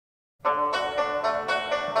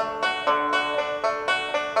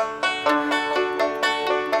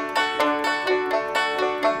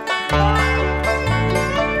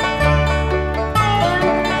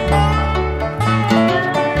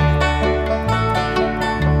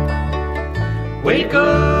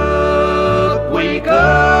wake up,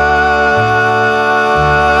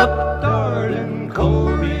 darling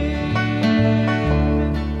Corey.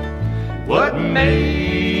 What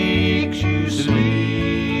makes you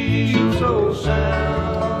sleep so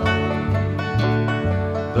sound?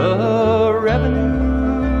 The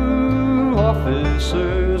revenue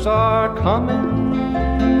officers are coming,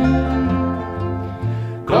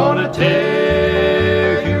 gonna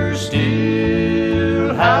tear your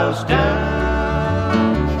steel house down.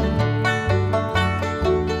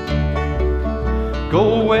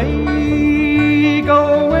 Go away,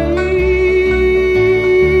 darling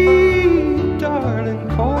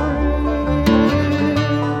Corey.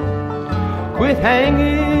 Quit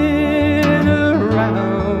hanging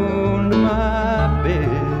around my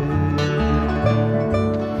bed.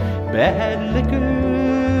 Bad liquor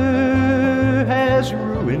has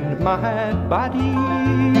ruined my body.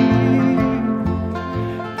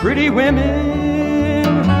 Pretty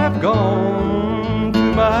women have gone to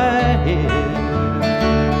my head.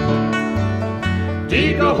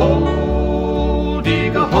 Dig a hole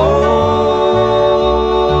in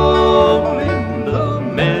the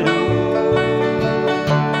meadow.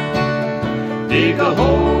 Dig a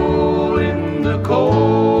hole in the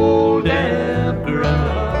cold, damp ground.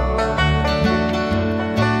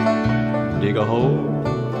 Dig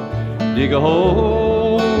a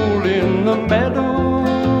hole in the meadow.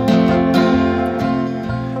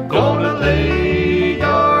 Gonna lay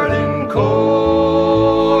darling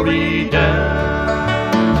Corey down.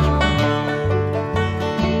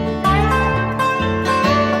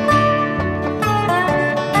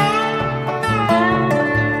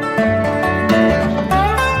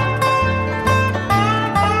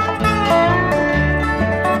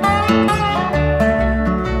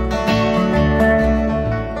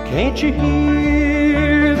 Can't you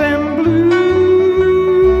hear them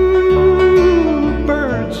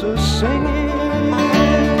bluebirds a-singing?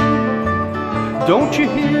 Don't you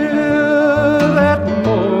hear that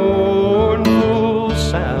mournful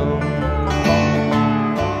sound?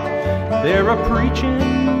 They're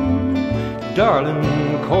a-preaching darling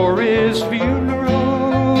Corey's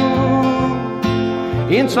funeral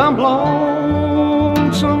in some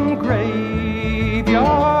lonesome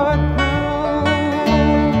graveyard.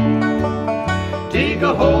 Dig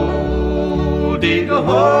a hole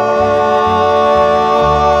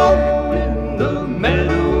in the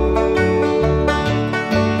meadow.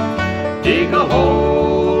 Dig a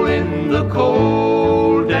hole in the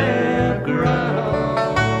cold, damp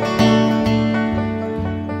ground.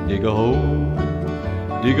 Dig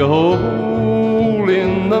a hole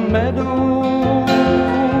in the meadow.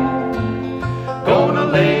 Gonna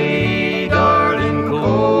lay darling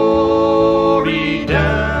Corey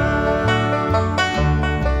down.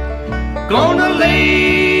 Gonna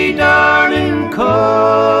lay darling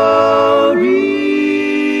Corey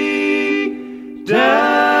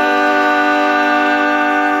down.